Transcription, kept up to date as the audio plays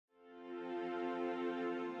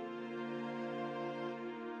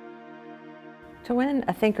To win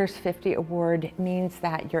a Thinkers50 award means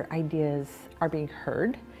that your ideas are being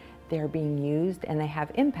heard, they're being used, and they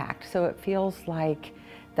have impact. So it feels like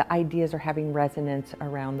the ideas are having resonance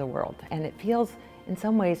around the world. And it feels in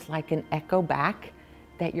some ways like an echo back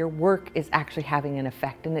that your work is actually having an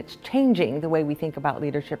effect, and it's changing the way we think about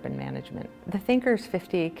leadership and management. The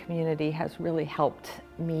Thinkers50 community has really helped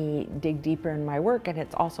me dig deeper in my work, and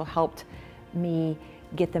it's also helped me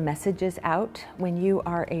get the messages out. When you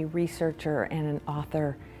are a researcher and an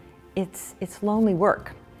author, it's lonely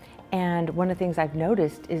work. And one of the things I've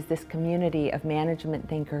noticed is this community of management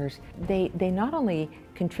thinkers, they not only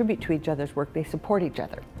contribute to each other's work, they support each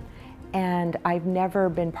other. And I've never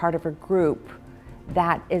been part of a group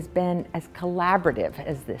that has been as collaborative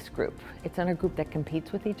as this group. It's not a group that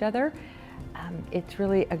competes with each other. It's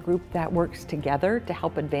really a group that works together to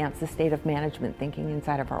help advance the state of management thinking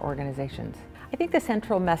inside of our organizations. I think the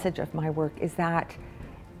central message of my work is that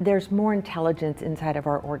there's more intelligence inside of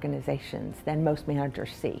our organizations than most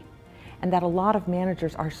managers see. And that a lot of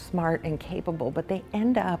managers are smart and capable, but they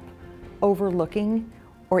end up overlooking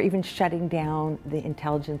or even shutting down the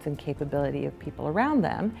intelligence and capability of people around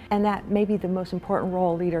them. And that maybe the most important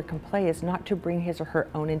role a leader can play is not to bring his or her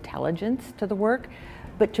own intelligence to the work,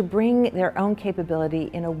 but to bring their own capability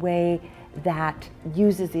in a way that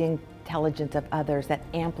uses the intelligence of others, that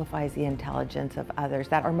amplifies the intelligence of others.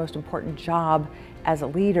 That our most important job as a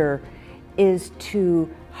leader is to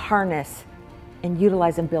harness and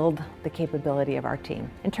utilize and build the capability of our team.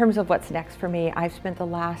 In terms of what's next for me, I've spent the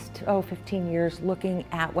last 15 years looking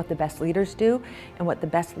at what the best leaders do and what the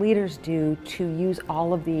best leaders do to use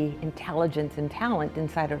all of the intelligence and talent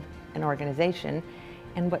inside of an organization.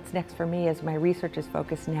 And what's next for me is my research is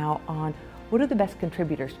focused now on what do the best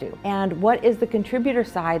contributors do? And what is the contributor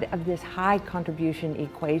side of this high contribution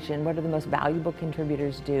equation? What do the most valuable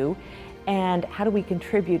contributors do? And how do we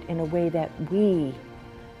contribute in a way that we,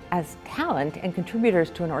 as talent and contributors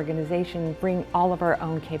to an organization, bring all of our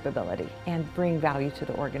own capability and bring value to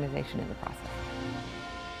the organization in the process?